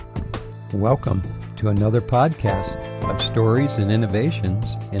Welcome to another podcast of Stories and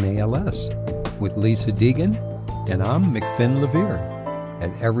Innovations in ALS with Lisa Deegan, and I'm McFinn Levere at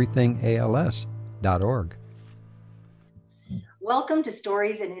everythingals.org. Welcome to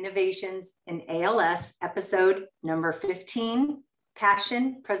Stories and Innovations in ALS, episode number 15,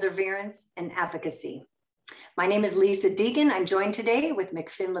 Passion, Perseverance, and Advocacy. My name is Lisa Deegan. I'm joined today with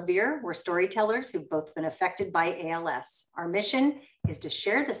McFinn Levere. We're storytellers who've both been affected by ALS. Our mission is to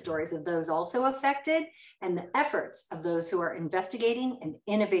share the stories of those also affected and the efforts of those who are investigating and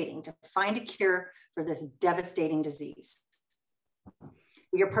innovating to find a cure for this devastating disease.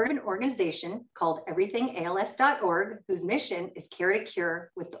 We are part of an organization called everythingals.org, whose mission is care to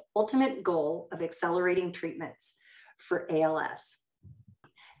cure with the ultimate goal of accelerating treatments for ALS.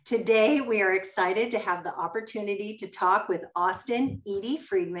 Today, we are excited to have the opportunity to talk with Austen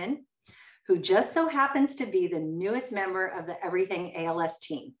Eadie-Friedmann, who just so happens to be the newest member of the Everything ALS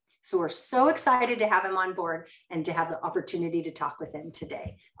team. So we're so excited to have him on board and to have the opportunity to talk with him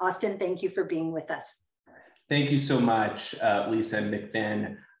today. Austen, thank you for being with us. Thank you so much, Lisa and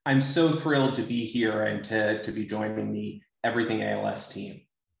McFinn. I'm so thrilled to be here and to be joining the Everything ALS team.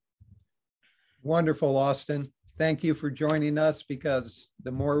 Wonderful, Austen. Thank you for joining us, because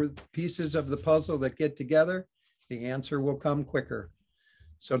the more pieces of the puzzle that get together, the answer will come quicker.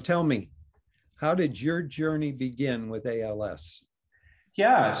 So tell me, how did your journey begin with ALS?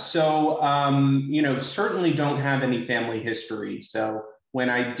 Yeah, so, certainly don't have any family history. So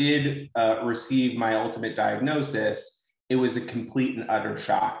when I did receive my ultimate diagnosis, it was a complete and utter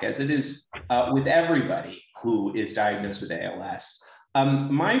shock, as it is with everybody who is diagnosed with ALS.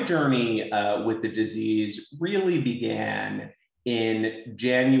 My journey with the disease really began in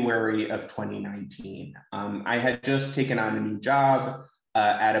January of 2019. I had just taken on a new job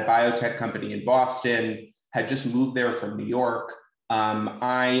at a biotech company in Boston, had just moved there from New York.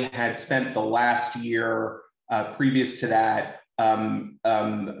 I had spent the last year previous to that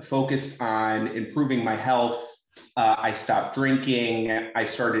focused on improving my health. I stopped drinking. I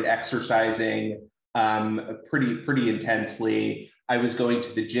started exercising pretty intensely. I was going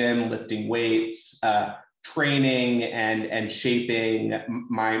to the gym, lifting weights, training and shaping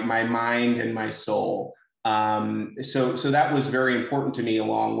my mind and my soul. So that was very important to me,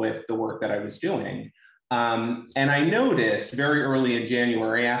 along with the work that I was doing. And I noticed very early in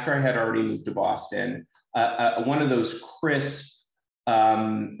January, after I had already moved to Boston, one of those crisp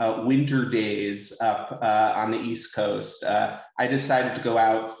winter days up on the East Coast, I decided to go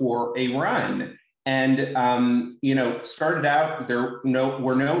out for a run. And, started out, there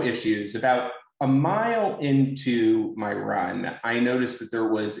were no issues. About a mile into my run, I noticed that there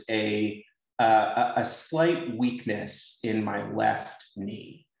was a slight weakness in my left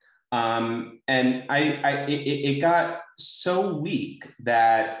knee. And it got so weak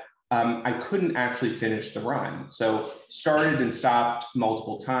that I couldn't actually finish the run. So started and stopped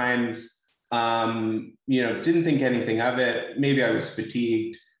multiple times, didn't think anything of it. Maybe I was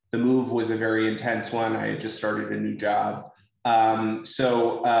fatigued. The move was a very intense one. I had just started a new job.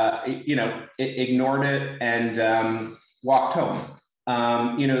 Ignored it and walked home.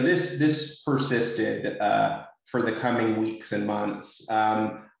 This persisted for the coming weeks and months.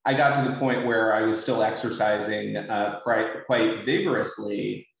 I got to the point where I was still exercising quite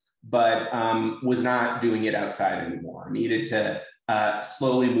vigorously, but was not doing it outside anymore. I needed to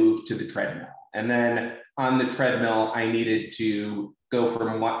slowly move to the treadmill. And then on the treadmill, I needed to go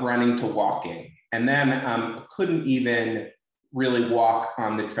from running to walking. And then couldn't even really walk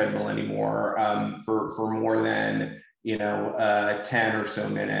on the treadmill anymore for more than 10 or so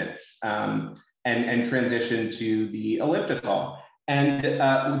minutes, and transitioned to the elliptical. And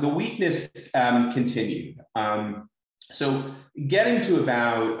the weakness continued. So getting to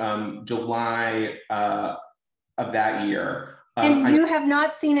about July of that year. And you have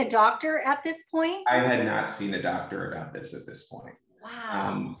not seen a doctor at this point? I had not seen a doctor about this at this point.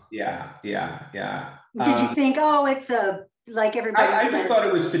 Wow. Yeah. Did you think, it's like everybody says? I just thought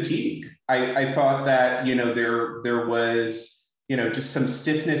it was fatigue. I thought that, there was, just some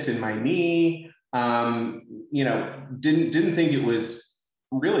stiffness in my knee. Didn't think it was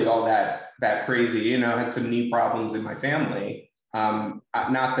really all that crazy. Had some knee problems in my family. Not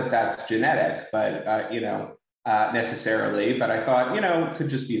that that's genetic, but, necessarily, but I thought, it could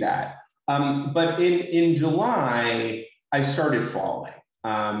just be that. But in July, I started falling.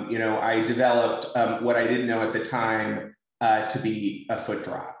 I developed what I didn't know at the time to be a foot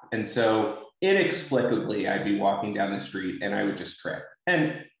drop. And so inexplicably, I'd be walking down the street and I would just trip.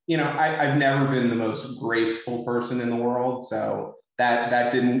 And, I've never been the most graceful person in the world. So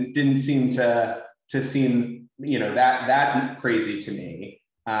that didn't seem to seem, that crazy to me.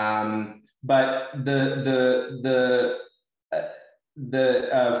 But the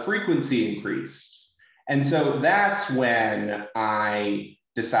frequency increased. And so that's when I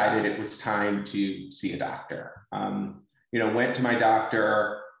decided it was time to see a doctor. Went to my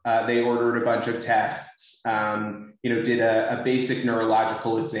doctor, they ordered a bunch of tests, did a basic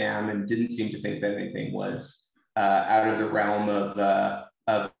neurological exam and didn't seem to think that anything was out of the realm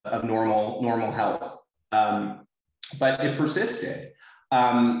of normal health. But it persisted.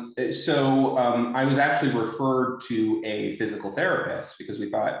 So I was actually referred to a physical therapist because we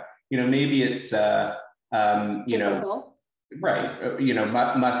thought, maybe it's, Typical. Right, I'm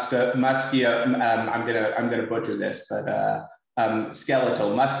gonna butcher this, but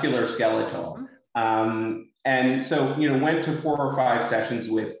muscular skeletal. And so, went to 4 or 5 sessions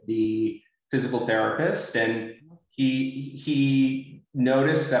with the physical therapist, and he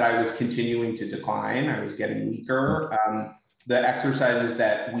noticed that I was continuing to decline. I was getting weaker. The exercises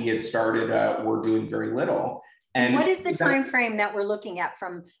that we had started were doing very little. And what is the time frame that we're looking at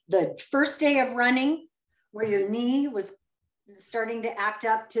from the first day of running, where your knee was starting to act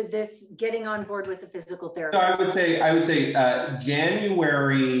up, to this getting on board with the physical therapist? So I would say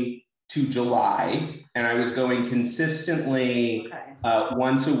January to July, and I was going consistently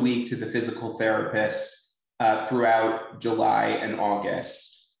once a week to the physical therapist throughout July and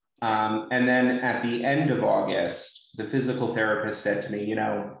August. And then at the end of August, the physical therapist said to me,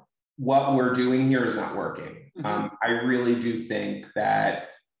 what we're doing here is not working. I really do think that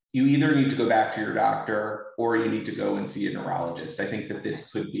you either need to go back to your doctor or you need to go and see a neurologist. I think that this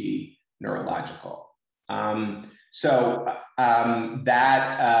could be neurological. So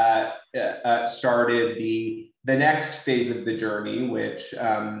that started the next phase of the journey, which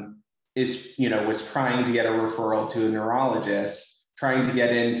was trying to get a referral to a neurologist, trying to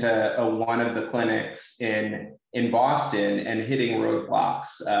get into one of the clinics in Boston, and hitting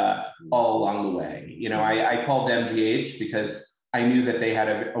roadblocks all along the way. I called MGH because I knew that they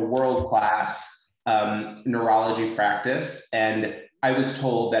had a world-class neurology practice, and I was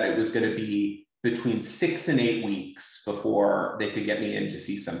told that it was going to be between 6 and 8 weeks before they could get me in to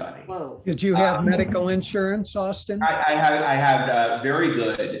see somebody. Whoa. Did you have medical insurance, Austen? I had very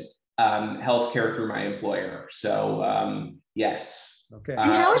good health care through my employer. So yes. Okay.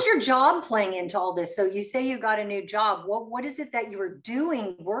 And how is your job playing into all this? So you say you got a new job. What is it that you were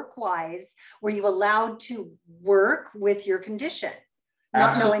doing work-wise? Were you allowed to work with your condition,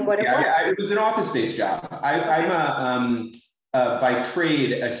 not knowing what it was? It was an office-based job. I'm by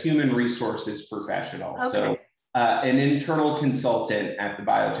trade a human resources professional. Okay. So an internal consultant at the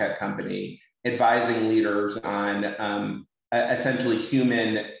biotech company, advising leaders on essentially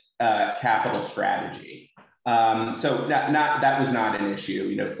human capital strategy. So that was not an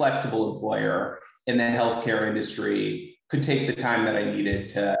issue. Flexible employer in the healthcare industry, could take the time that I needed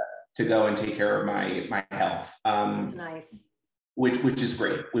to go and take care of my health. That's nice. Which is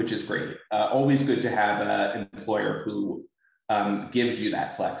great. Always good to have an employer who gives you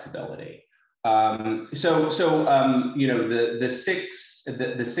that flexibility. The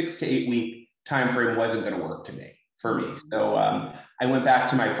 6 to 8 week time frame wasn't going to work for me. So I went back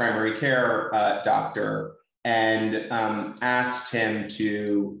to my primary care doctor and asked him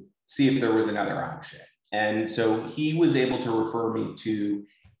to see if there was another option. And so he was able to refer me to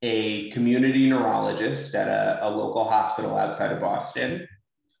a community neurologist at a local hospital outside of Boston.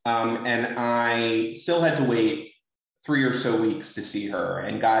 And I still had to wait 3 or so weeks to see her,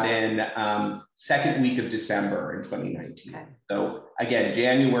 and got in second week of December in 2019. Okay. So again,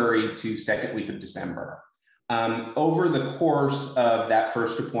 January to second week of December. Over the course of that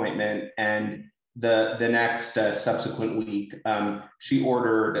first appointment and the next subsequent week, she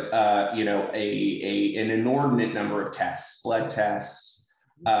ordered an inordinate number of tests, blood tests,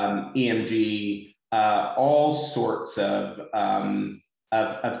 EMG, all sorts of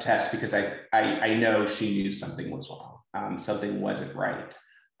tests, because I know she knew something was wrong, something wasn't right.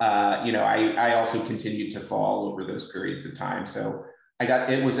 I also continued to fall over those periods of time. So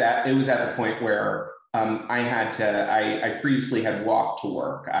it was at the point where I previously had walked to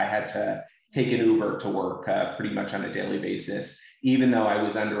work. I had to take an Uber to work pretty much on a daily basis, even though I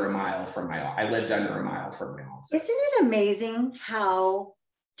was under a mile from I lived under a mile from my office. Isn't it amazing how,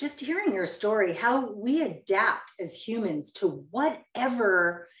 just hearing your story, how we adapt as humans to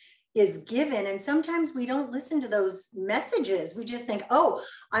whatever is given. And sometimes we don't listen to those messages. We just think, oh,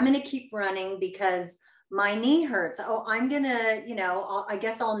 I'm going to keep running because my knee hurts. Oh, I'm going to, I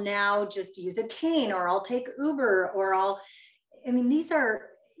guess I'll now just use a cane, or I'll take Uber, or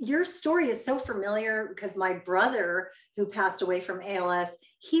your story is so familiar, because my brother, who passed away from ALS,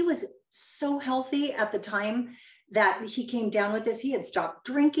 he was so healthy at the time that he came down with this. He had stopped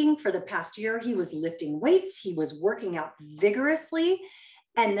drinking for the past year. He was lifting weights. He was working out vigorously.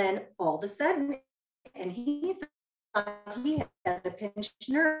 And then all of a sudden, and he thought he had a pinched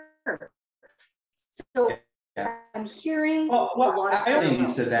nerve. So I'm hearing a lot of I only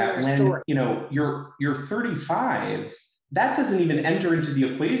said that when story. you're 35, that doesn't even enter into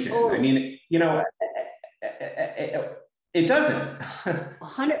the equation. Oh. I mean, it doesn't.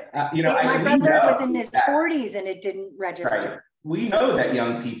 100. My brother was in his 40s and it didn't register. Right. We know that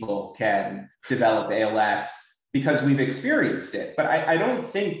young people can develop ALS because we've experienced it, but I don't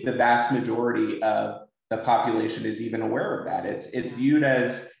think the vast majority of the population is even aware of that. It's viewed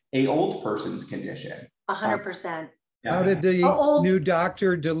as a old person's condition. 100%. How did the new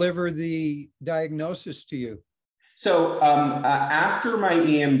doctor deliver the diagnosis to you? So after my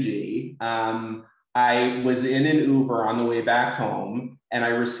EMG, I was in an Uber on the way back home, and I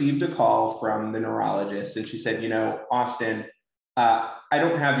received a call from the neurologist, and she said, Austen, I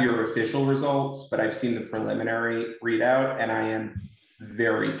don't have your official results, but I've seen the preliminary readout, and I am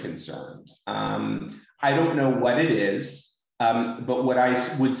very concerned. I don't know what it is, but what I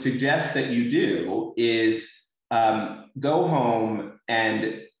would suggest that you do is go home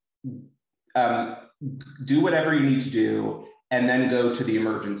and do whatever you need to do, and then go to the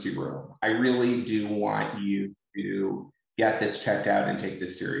emergency room. I really do want you to get this checked out and take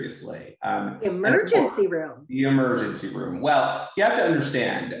this seriously. Emergency room. The emergency room. Well, you have to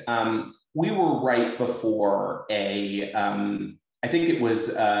understand, we were right before I think it was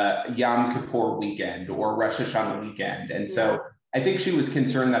Yom Kippur weekend or Rosh Hashanah weekend. And so I think she was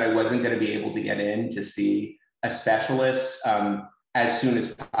concerned that I wasn't going to be able to get in to see a specialist as soon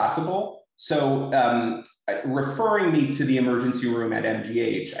as possible. So referring me to the emergency room at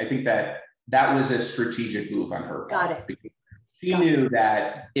MGH, I think that was a strategic move on her part. Got it. She knew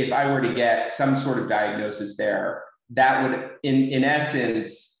that if I were to get some sort of diagnosis there, that would, in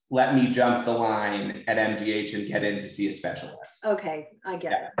essence, let me jump the line at MGH and get in to see a specialist. Okay, I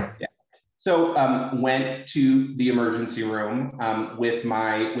get it. Yeah. So went to the emergency room with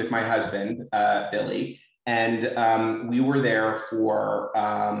my husband, Billy, and we were there for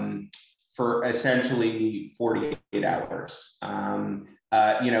essentially 48 hours.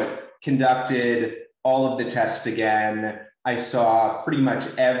 Conducted all of the tests again. I saw pretty much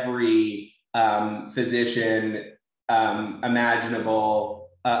every physician imaginable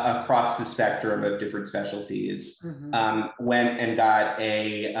across the spectrum of different specialties. Mm-hmm. Went and got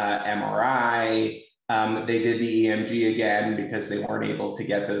a MRI. They did the EMG again because they weren't able to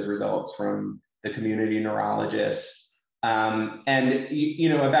get those results from the community neurologist. And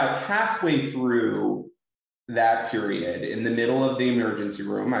about halfway through that period, in the middle of the emergency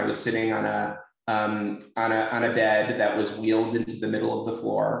room, I was sitting on a bed that was wheeled into the middle of the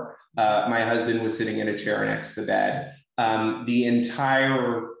floor. My husband was sitting in a chair next to the bed. The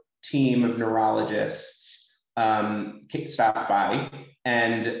entire team of neurologists stopped by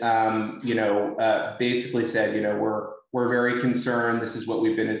and basically said, we're very concerned. This is what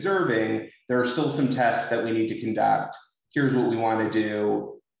we've been observing. There are still some tests that we need to conduct. Here's what we want to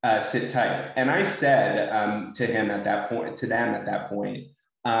do. Sit tight. And I said to them at that point,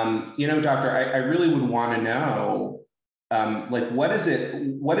 doctor, I really would want to know, what is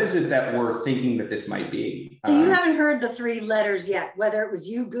it that we're thinking that this might be? So you haven't heard the 3 letters yet, whether it was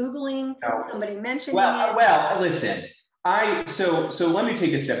you Googling, somebody mentioning it? Well, listen, so let me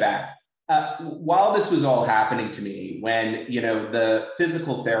take a step back. While this was all happening to me, when, the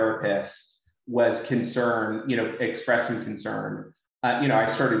physical therapist was concerned, expressing concern,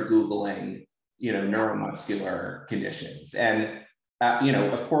 I started Googling, neuromuscular conditions. And,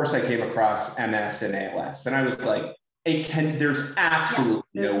 of course I came across MS and ALS. And I was like, there's absolutely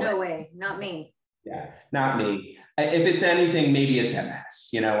no way. Not me. Yeah, not me. If it's anything, maybe it's MS.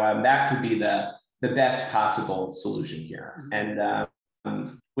 That could be the best possible solution here. And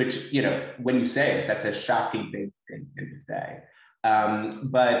which, when you say it, that's a shocking thing to say.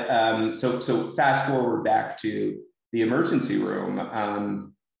 So fast forward back to the emergency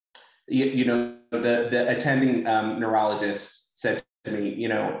room. The attending neurologist said to me,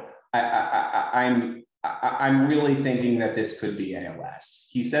 I'm really thinking that this could be ALS.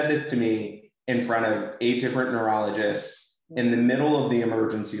 He said this to me in front of 8 different neurologists in the middle of the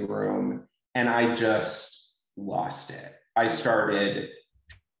emergency room, and I just lost it. I started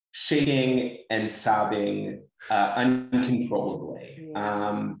shaking and sobbing uncontrollably.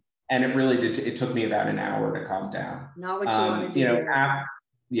 And it really did. It took me about an hour to calm down. Not what you wanted to hear.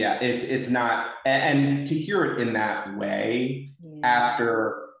 It's not. And to hear it in that way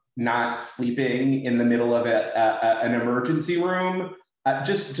after not sleeping in the middle of an emergency room,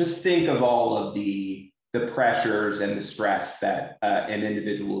 just think of all of the the pressures and the stress that an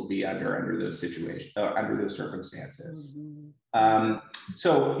individual would be under those situations, under those circumstances.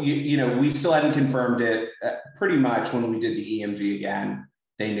 So, we still hadn't confirmed it pretty much when we did the EMG again.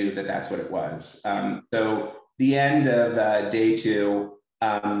 They knew that that's what it was. So the end of day 2,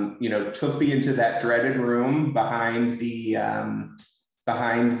 took me into that dreaded room behind the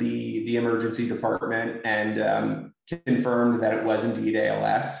emergency department and confirmed that it was indeed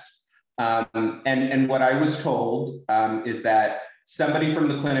ALS. And what I was told is that somebody from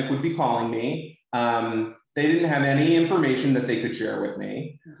the clinic would be calling me. They didn't have any information that they could share with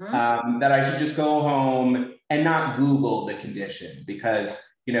me, that I should just go home and not Google the condition because,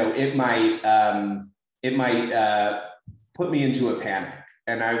 it might put me into a panic.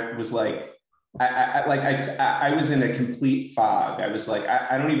 And I was like, I was in a complete fog. I was like,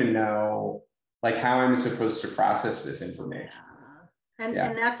 I don't even know how I'm supposed to process this information.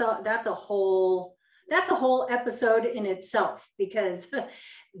 And that's a whole episode in itself, because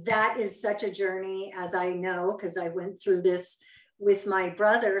that is such a journey, as I know, because I went through this with my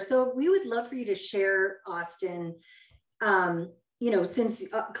brother. So we would love for you to share, Austen, since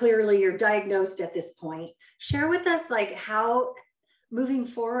clearly you're diagnosed at this point, share with us how moving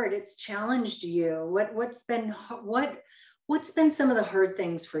forward it's challenged you. What's been some of the hard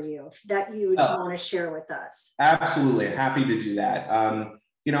things for you that you would want to share with us? Absolutely, happy to do that.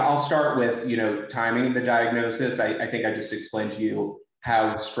 I'll start with timing the diagnosis. I think I just explained to you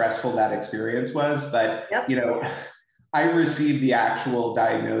how stressful that experience was, but I received the actual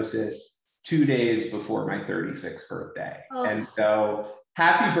diagnosis 2 days before my 36th birthday. Oh. And so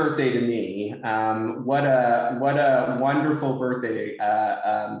happy birthday to me. What a wonderful birthday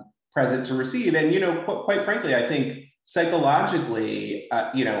present to receive. And, quite frankly, I think psychologically,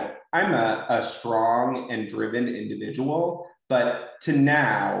 I'm a strong and driven individual, but to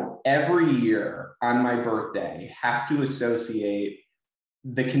now, every year on my birthday, have to associate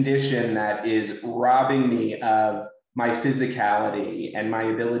the condition that is robbing me of my physicality and my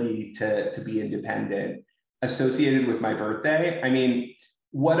ability to be independent associated with my birthday. I mean,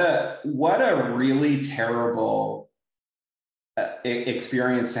 what a really terrible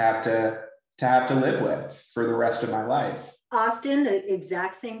experience to have to live with for the rest of my life. Austen, the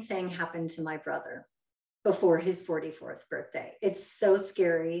exact same thing happened to my brother before his 44th birthday. It's so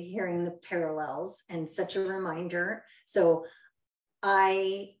scary hearing the parallels and such a reminder. So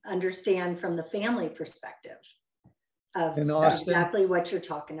I understand from the family perspective of Austen, exactly what you're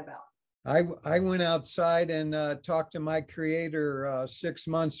talking about. I went outside and talked to my creator 6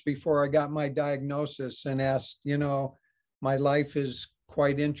 months before I got my diagnosis and asked, my life is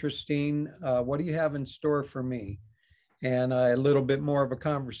quite interesting. What do you have in store for me? And a little bit more of a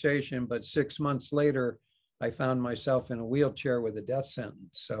conversation, but 6 months later, I found myself in a wheelchair with a death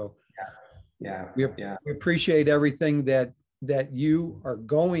sentence. So we appreciate everything that you are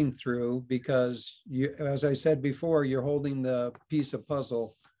going through, because you, as I said before, you're holding the piece of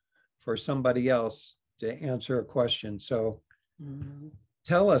puzzle for somebody else to answer a question. So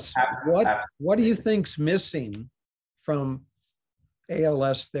tell us, what do you think's missing from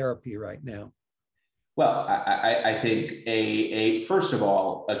ALS therapy right now? Well, I think first of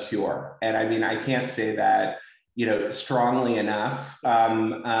all, a cure. And I mean, I can't say that, strongly enough.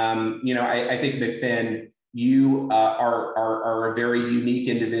 I think McFinn, you are a very unique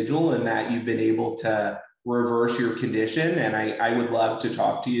individual in that you've been able to reverse your condition. And I would love to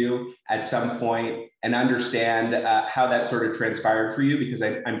talk to you at some point and understand how that sort of transpired for you, because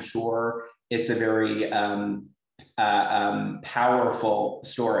I'm sure it's a very powerful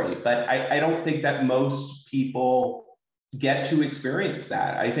story. But I don't think that most people get to experience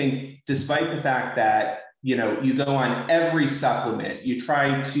that. I think despite the fact that, you go on every supplement, you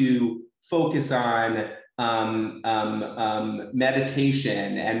try to focus on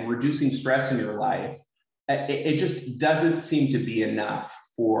meditation and reducing stress in your life, it just doesn't seem to be enough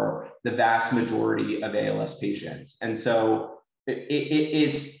for the vast majority of ALS patients. And so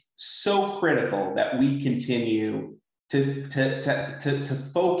it's so critical that we continue to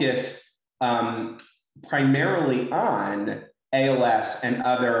focus primarily on ALS and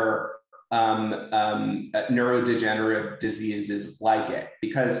other neurodegenerative diseases like it,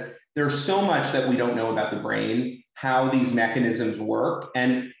 because there's so much that we don't know about the brain, how these mechanisms work,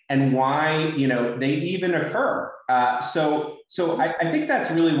 and why they even occur. So I think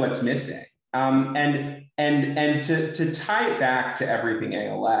that's really what's missing. And to tie it back to everything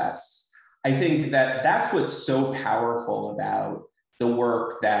ALS, I think that's what's so powerful about the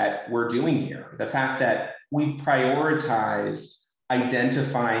work that we're doing here. The fact that we've prioritized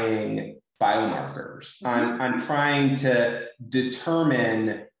identifying biomarkers on trying to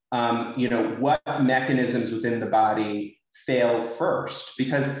determine what mechanisms within the body fail first,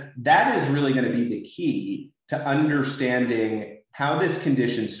 because that is really going to be the key to understanding how this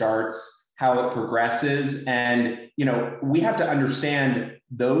condition starts, how it progresses. And, we have to understand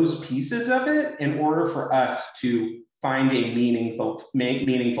those pieces of it in order for us to find a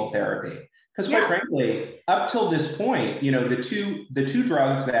meaningful therapy. Because quite frankly, up till this point, the two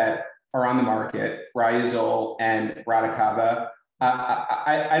drugs that are on the market, Riazole and Radicava,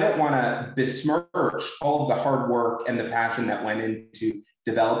 I don't want to besmirch all of the hard work and the passion that went into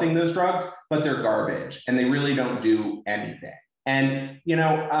developing those drugs, but they're garbage and they really don't do anything. And,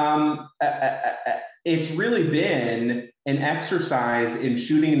 it's really been an exercise in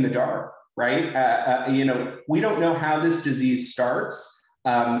shooting in the dark, right? We don't know how this disease starts,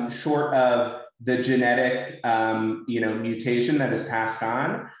 short of the genetic, mutation that is passed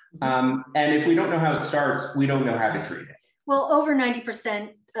on. And if we don't know how it starts, we don't know how to treat it. Well, over 90%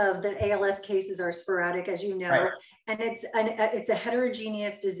 of the ALS cases are sporadic, as you know, right. And it's a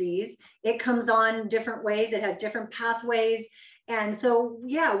heterogeneous disease. It comes on different ways. It has different pathways. And so,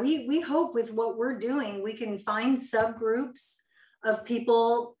 yeah, we hope with what we're doing, we can find subgroups of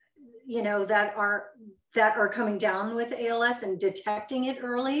people, that are coming down with ALS and detecting it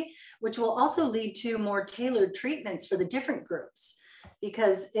early, which will also lead to more tailored treatments for the different groups,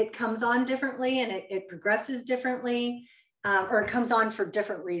 because it comes on differently and it progresses differently, or it comes on for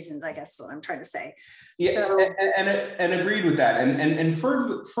different reasons, I guess is what I'm trying to say. Yeah, so, and agreed with that. And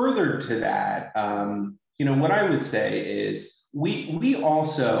further to that, what I would say is we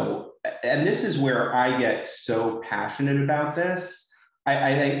also, and this is where I get so passionate about this.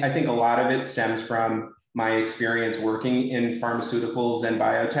 I think a lot of it stems from my experience working in pharmaceuticals and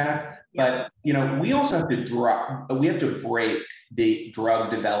biotech, but we also have to break the drug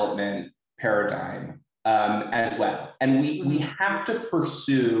development paradigm as well, and we have to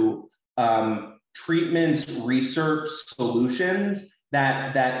pursue treatments, research, solutions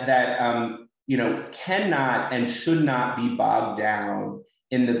that cannot and should not be bogged down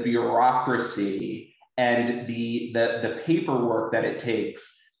in the bureaucracy and the paperwork that it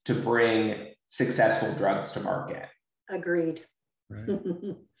takes to bring successful drugs to market. Agreed. Right.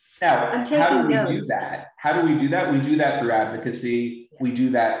 Now, how do we do that? How do we do that? We do that through advocacy. Yeah. We do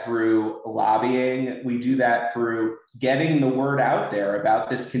that through lobbying. We do that through getting the word out there about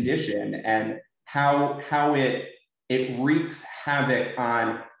this condition and how it wreaks havoc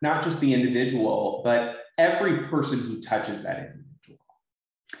on not just the individual, but every person who touches that individual.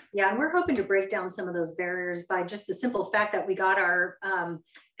 Yeah, and we're hoping to break down some of those barriers by just the simple fact that we got our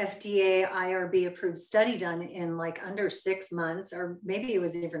FDA IRB approved study done in like under 6 months, or maybe it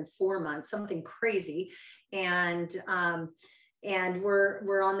was even 4 months, something crazy. And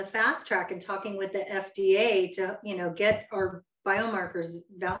we're on the fast track and talking with the FDA to, get our biomarkers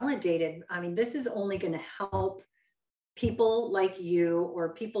validated. I mean, this is only going to help people like you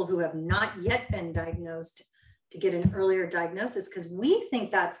or people who have not yet been diagnosed to get an earlier diagnosis, because we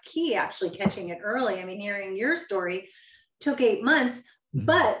think that's key, actually catching it early. I mean, hearing your story took 8 months,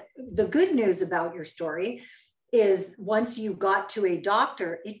 but the good news about your story is once you got to a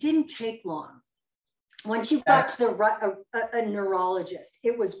doctor, it didn't take long. Once you got to a neurologist,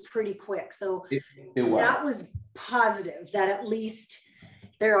 it was pretty quick. So that was positive, that at least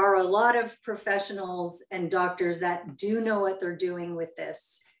there are a lot of professionals and doctors that do know what they're doing with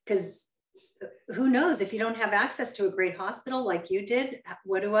this, because who knows, if you don't have access to a great hospital like you did,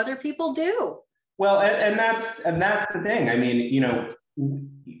 what do other people do? Well, and that's the thing. I mean,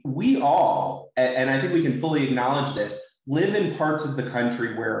 we all, and I think we can fully acknowledge this, live in parts of the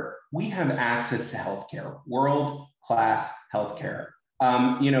country where we have access to healthcare, world-class healthcare.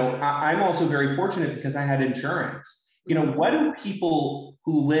 I'm also very fortunate because I had insurance. What do people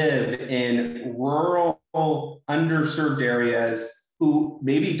who live in rural, underserved areas who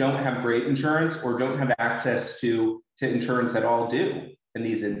maybe don't have great insurance or don't have access to insurance at all do in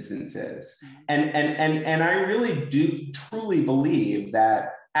these instances? And I really do truly believe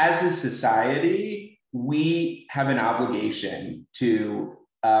that as a society, we have an obligation to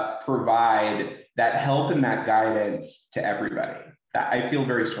provide that help and that guidance to everybody. I feel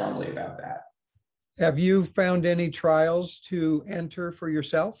very strongly about that. Have you found any trials to enter for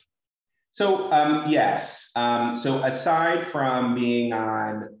yourself? So yes. So aside from being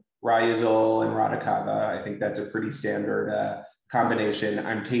on Riazole and Radicava, I think that's a pretty standard combination.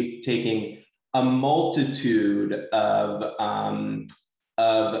 I'm taking a multitude of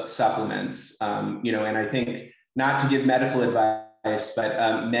supplements, and I think, not to give medical advice,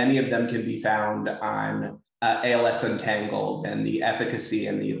 but many of them can be found on ALS Untangled, and the efficacy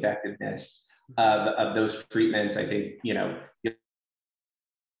and the effectiveness of those treatments. I think,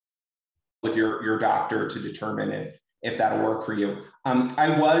 with your doctor to determine if that'll work for you.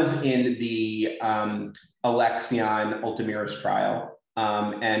 I was in the Alexion Ultomiris trial,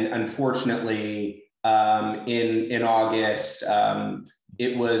 and unfortunately, in August,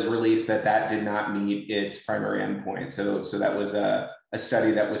 it was released that did not meet its primary endpoint. So that was a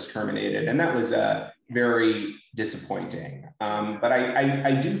study that was terminated, and that was very disappointing. But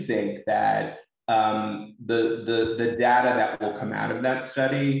I do think that the data that will come out of that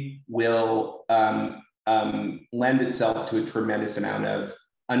study will lend itself to a tremendous amount of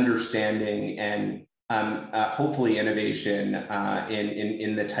understanding and hopefully innovation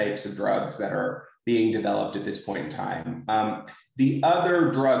in the types of drugs that are being developed at this point in time. The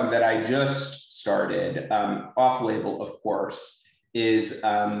other drug that I just started, off-label, of course, is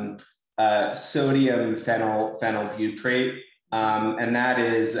sodium phenylbutyrate, and that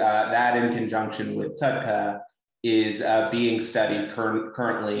is that in conjunction with TUDCA is being studied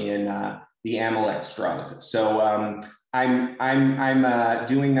currently in the Amylyx drug. So I'm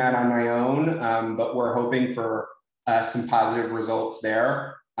doing that on my own, but we're hoping for some positive results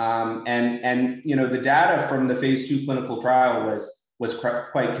there. And you know, the data from the phase 2 clinical trial was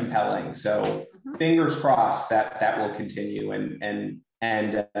quite compelling. So fingers crossed that will continue, and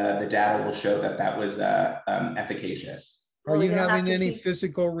the data will show that was efficacious. Are you having any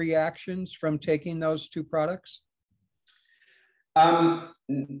physical reactions from taking those two products? No.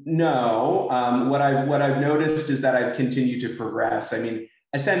 What I've noticed is that I've continued to progress. I mean,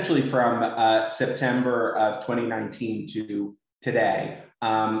 essentially from September of 2019 to today,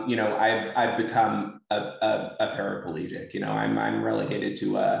 you know, I've become a paraplegic. You know, I'm relegated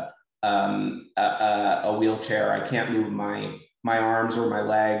to a wheelchair. I can't move my arms or my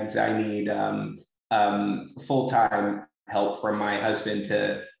legs. I need full-time help from my husband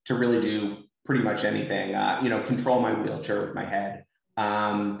to really do pretty much anything. You know, control my wheelchair with my head.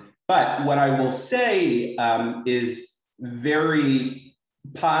 But what I will say is very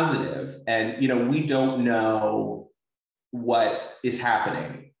positive, and you know, we don't know what is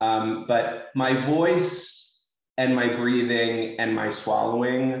happening, but my voice and my breathing and my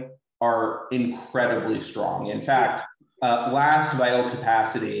swallowing are incredibly strong. In fact, last vital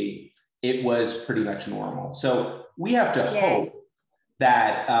capacity, it was pretty much normal. So we have to hope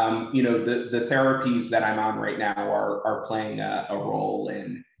that you know, the therapies that I'm on right now are playing a role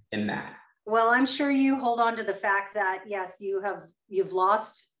in that. Well, I'm sure you hold on to the fact that yes, you've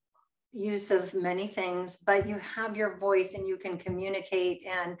lost use of many things, but you have your voice and you can communicate.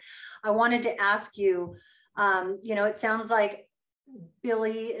 And I wanted to ask you, you know, it sounds like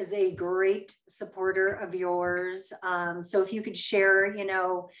Billy is a great supporter of yours. So if you could share, you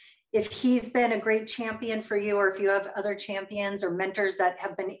know, if he's been a great champion for you, or if you have other champions or mentors that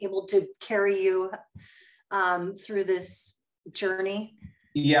have been able to carry you through this journey.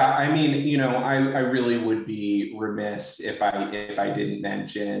 Yeah, I mean, you know, I really would be remiss if I didn't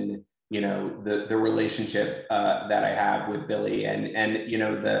mention, you know, the relationship that I have with Billy, and you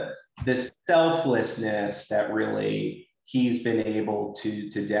know, the selflessness that really he's been able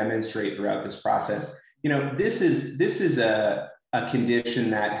to demonstrate throughout this process. You know, this is a condition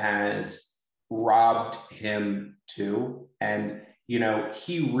that has robbed him too, and you know,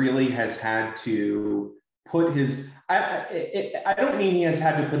 he really has had to put his, I don't mean he has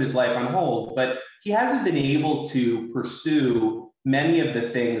had to put his life on hold, but he hasn't been able to pursue many of the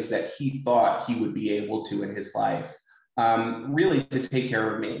things that he thought he would be able to in his life, really to take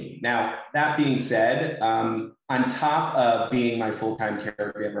care of me. Now, that being said, on top of being my full-time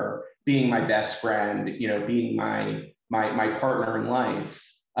caregiver, being my best friend, you know, being my partner in life,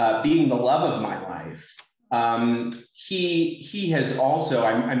 being the love of my life, he has also,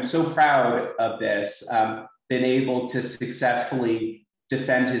 I'm so proud of this, been able to successfully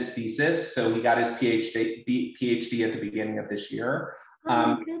defend his thesis. So he got his PhD at the beginning of this year.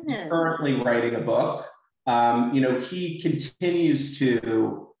 He's currently writing a book. You know, he continues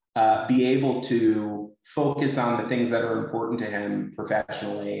to be able to focus on the things that are important to him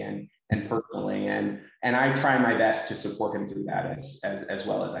professionally and personally, and I try my best to support him through that as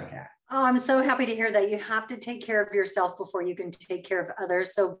well as I can. Oh, I'm so happy to hear that. You have to take care of yourself before you can take care of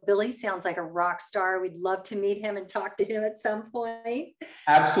others. So Billy sounds like a rock star. We'd love to meet him and talk to him at some point.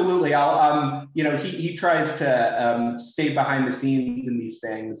 Absolutely. I'll, you know, he tries to stay behind the scenes in these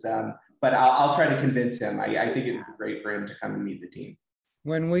things, but I'll try to convince him. I think it'd be great for him to come and meet the team.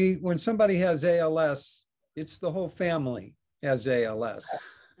 When somebody has ALS, it's the whole family has ALS.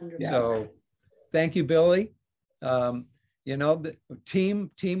 100%. So thank you, Billy. You know, the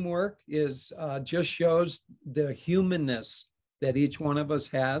teamwork is just shows the humanness that each one of us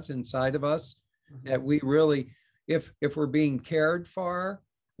has inside of us, that we really, if we're being cared for,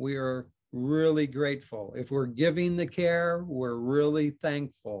 we are really grateful. If we're giving the care, we're really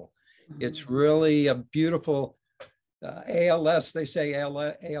thankful. It's really a beautiful ALS. They say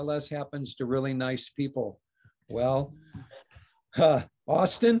ALS happens to really nice people. Well,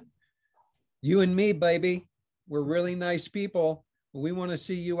 Austen, you and me, baby, we're really nice people. We want to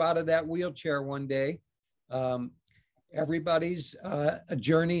see you out of that wheelchair one day. Everybody's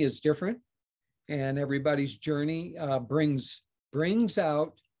journey is different, and everybody's journey brings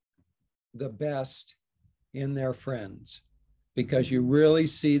out the best in their friends, because you really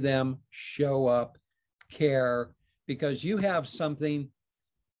see them show up, care, because you have something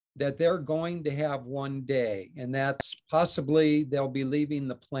that they're going to have one day, and that's possibly they'll be leaving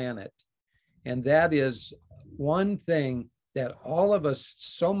the planet. And that is one thing that all of us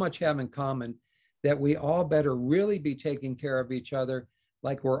so much have in common, that we all better really be taking care of each other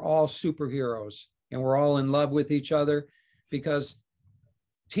like we're all superheroes and we're all in love with each other, because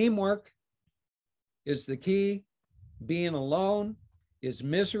teamwork is the key. Being alone is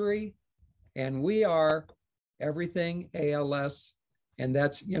misery, and we are everything ALS. And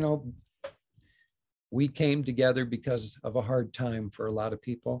that's, you know, we came together because of a hard time for a lot of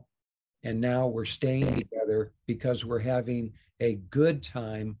people. And now we're staying together because we're having a good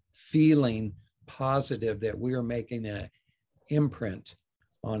time, feeling positive that we are making an imprint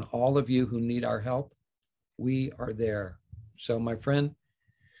on all of you who need our help. We are there. So, my friend,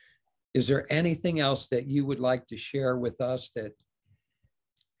 is there anything else that you would like to share with us that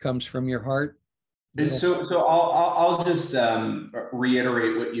comes from your heart? So I'll just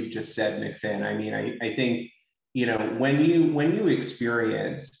reiterate what you've just said, McFinn. I mean, I think, you know, when you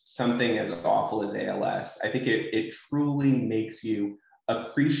experience something as awful as ALS, I think it truly makes you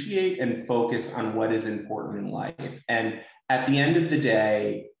appreciate and focus on what is important in life. And at the end of the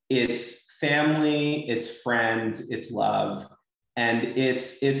day, it's family, it's friends, it's love, and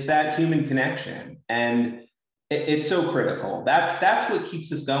it's that human connection. And it's so critical. That's what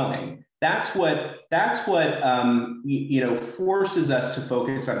keeps us going. That's what you know, forces us to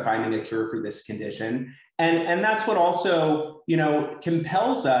focus on finding a cure for this condition, and that's what also, you know,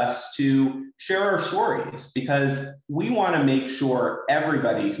 compels us to share our stories, because we want to make sure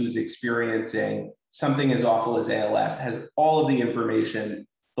everybody who's experiencing something as awful as ALS has all of the information,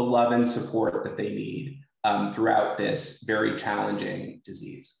 the love and support that they need throughout this very challenging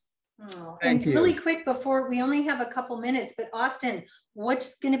disease. Oh, Thank you. Really quick, before we only have a couple minutes, but Austen,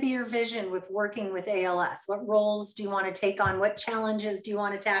 what's going to be your vision with working with ALS? What roles do you want to take on? What challenges do you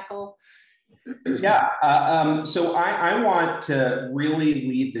want to tackle? Yeah, so I want to really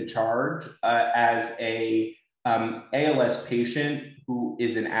lead the charge as a ALS patient who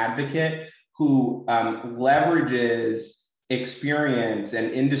is an advocate, who leverages experience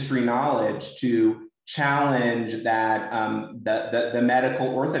and industry knowledge to challenge that the medical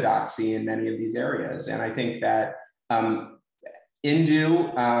orthodoxy in many of these areas. And I think that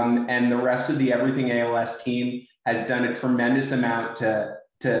Indu and the rest of the Everything ALS team has done a tremendous amount to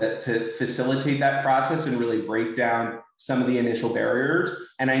facilitate that process and really break down some of the initial barriers.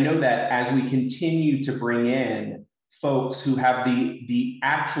 And I know that as we continue to bring in folks who have the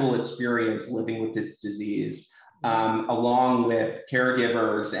actual experience living with this disease, along with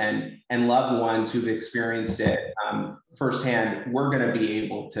caregivers and loved ones who've experienced it firsthand, we're going to be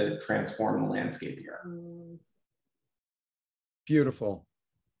able to transform the landscape here. Beautiful.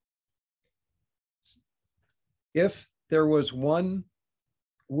 If there was one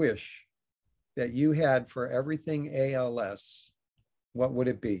wish that you had for Everything ALS, what would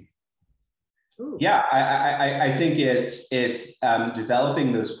it be? Yeah, I think it's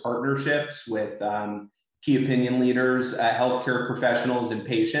developing those partnerships with key opinion leaders, healthcare professionals, and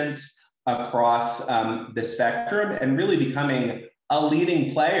patients across the spectrum, and really becoming a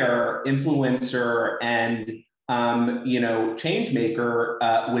leading player, influencer, and you know, change maker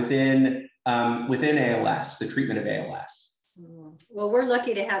within ALS, the treatment of ALS. Well, we're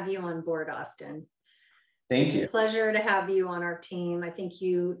lucky to have you on board, Austen. Thank you. It's a pleasure to have you on our team. I think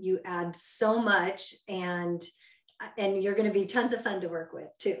you add so much, and you're going to be tons of fun to work with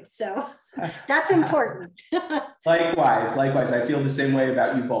too. So that's important. Likewise. I feel the same way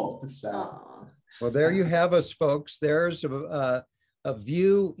about you both. So. Well, there you have us, folks. There's a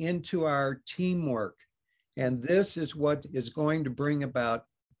view into our teamwork. And this is what is going to bring about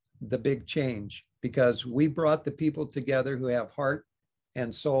the big change, because we brought the people together who have heart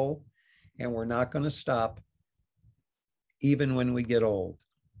and soul, and we're not going to stop even when we get old.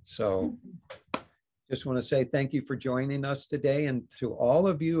 So just want to say thank you for joining us today. And to all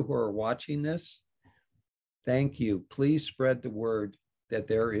of you who are watching this, thank you. Please spread the word that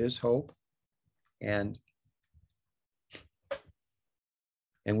there is hope. And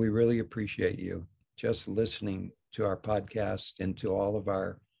And we really appreciate you just listening to our podcast and to all of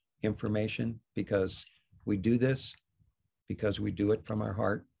our information, because we do this because we do it from our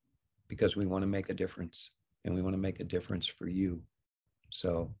heart, because we want to make a difference, and we want to make a difference for you.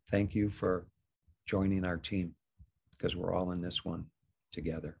 So thank you for joining our team, because we're all in this one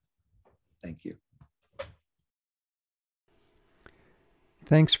together. Thank you.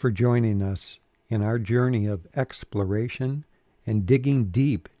 Thanks for joining us in our journey of exploration and digging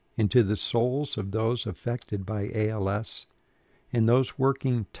deep into the souls of those affected by ALS and those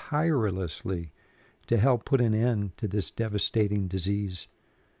working tirelessly to help put an end to this devastating disease.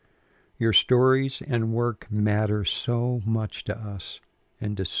 Your stories and work matter so much to us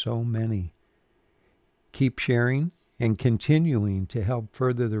and to so many. Keep sharing and continuing to help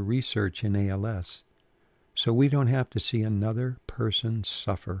further the research in ALS so we don't have to see another person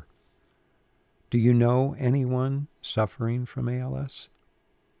suffer. Do you know anyone suffering from ALS?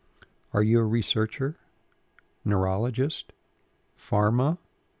 Are you a researcher, neurologist, pharma,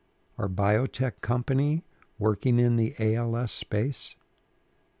 or biotech company working in the ALS space?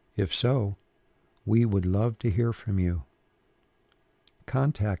 If so, we would love to hear from you.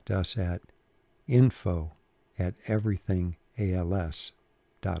 Contact us at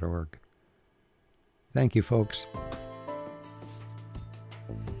info@everythingals.org. Thank you, folks.